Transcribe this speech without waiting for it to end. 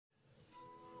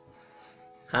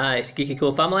Hi, it's Geeky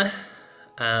Cool Family,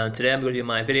 and today I'm going to do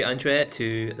my video entry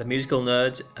to the Musical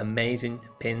Nerds Amazing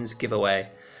Pins giveaway.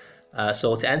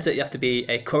 So to enter, you have to be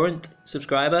a current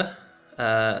subscriber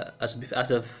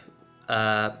as of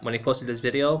when he posted this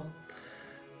video,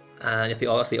 and you have to be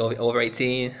obviously over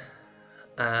 18,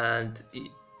 and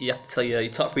you have to tell your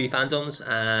top 3 fandoms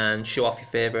and show off your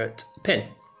favourite pin,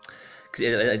 because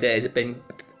at the end of the day it's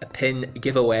a pin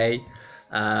giveaway.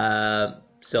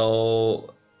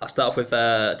 So I'll start off with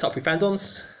top 3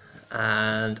 fandoms,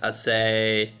 and I'd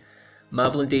say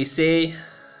Marvel and DC.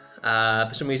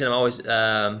 For some reason I'm always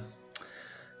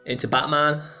into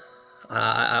Batman.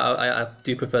 I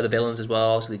do prefer the villains as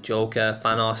well, so the Joker,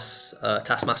 Thanos,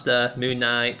 Taskmaster, Moon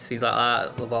Knight, things like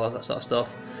that. I love all of that sort of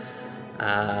stuff.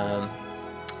 And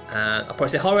I'll probably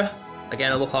say horror.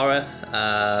 Again, I love horror.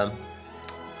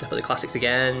 Definitely classics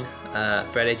again.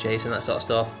 Freddy, Jason, that sort of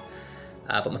stuff.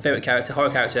 But my favourite character, horror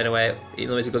character anyway, even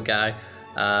though he's a good guy,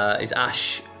 is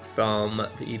Ash from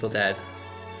The Evil Dead.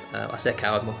 I say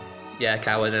coward, yeah,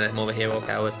 coward, and more of a hero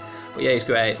coward. But yeah, he's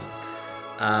great.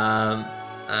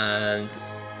 And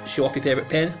show off your favourite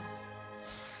pin.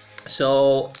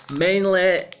 So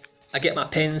mainly, I get my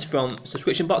pins from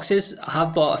subscription boxes. I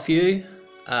have bought a few in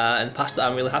the past that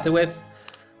I'm really happy with,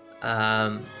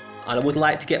 and I would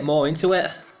like to get more into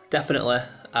it. Definitely.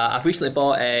 I've recently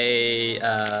bought a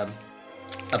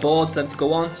board for them to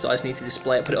go on, so I just need to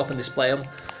display it, put it up and display them.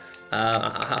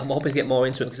 I'm hoping to get more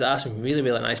into it because there are some really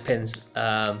nice pins.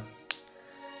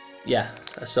 Yeah,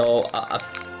 so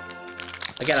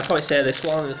again, I'll probably say this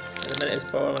one in a minute is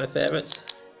probably one of my favourites.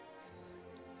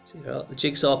 See the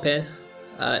jigsaw pin.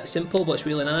 It's simple, but it's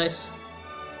really nice.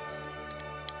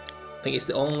 I think it's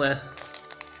the only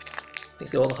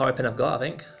horror pin I've got, I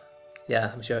think.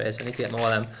 Yeah, I'm sure it is. I need to get more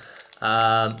of them.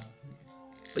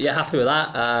 But yeah, happy with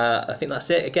that. I think that's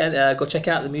it. Again, go check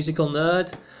out the Musical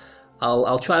Nerd.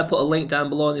 I'll try to put a link down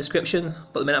below in the description.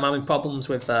 But at the minute I'm having problems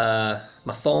with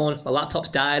my phone. My laptop's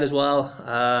died as well.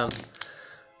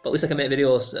 But at least I can make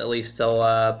videos at least. So,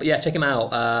 but yeah, check him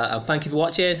out. And thank you for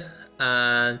watching.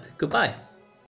 And goodbye.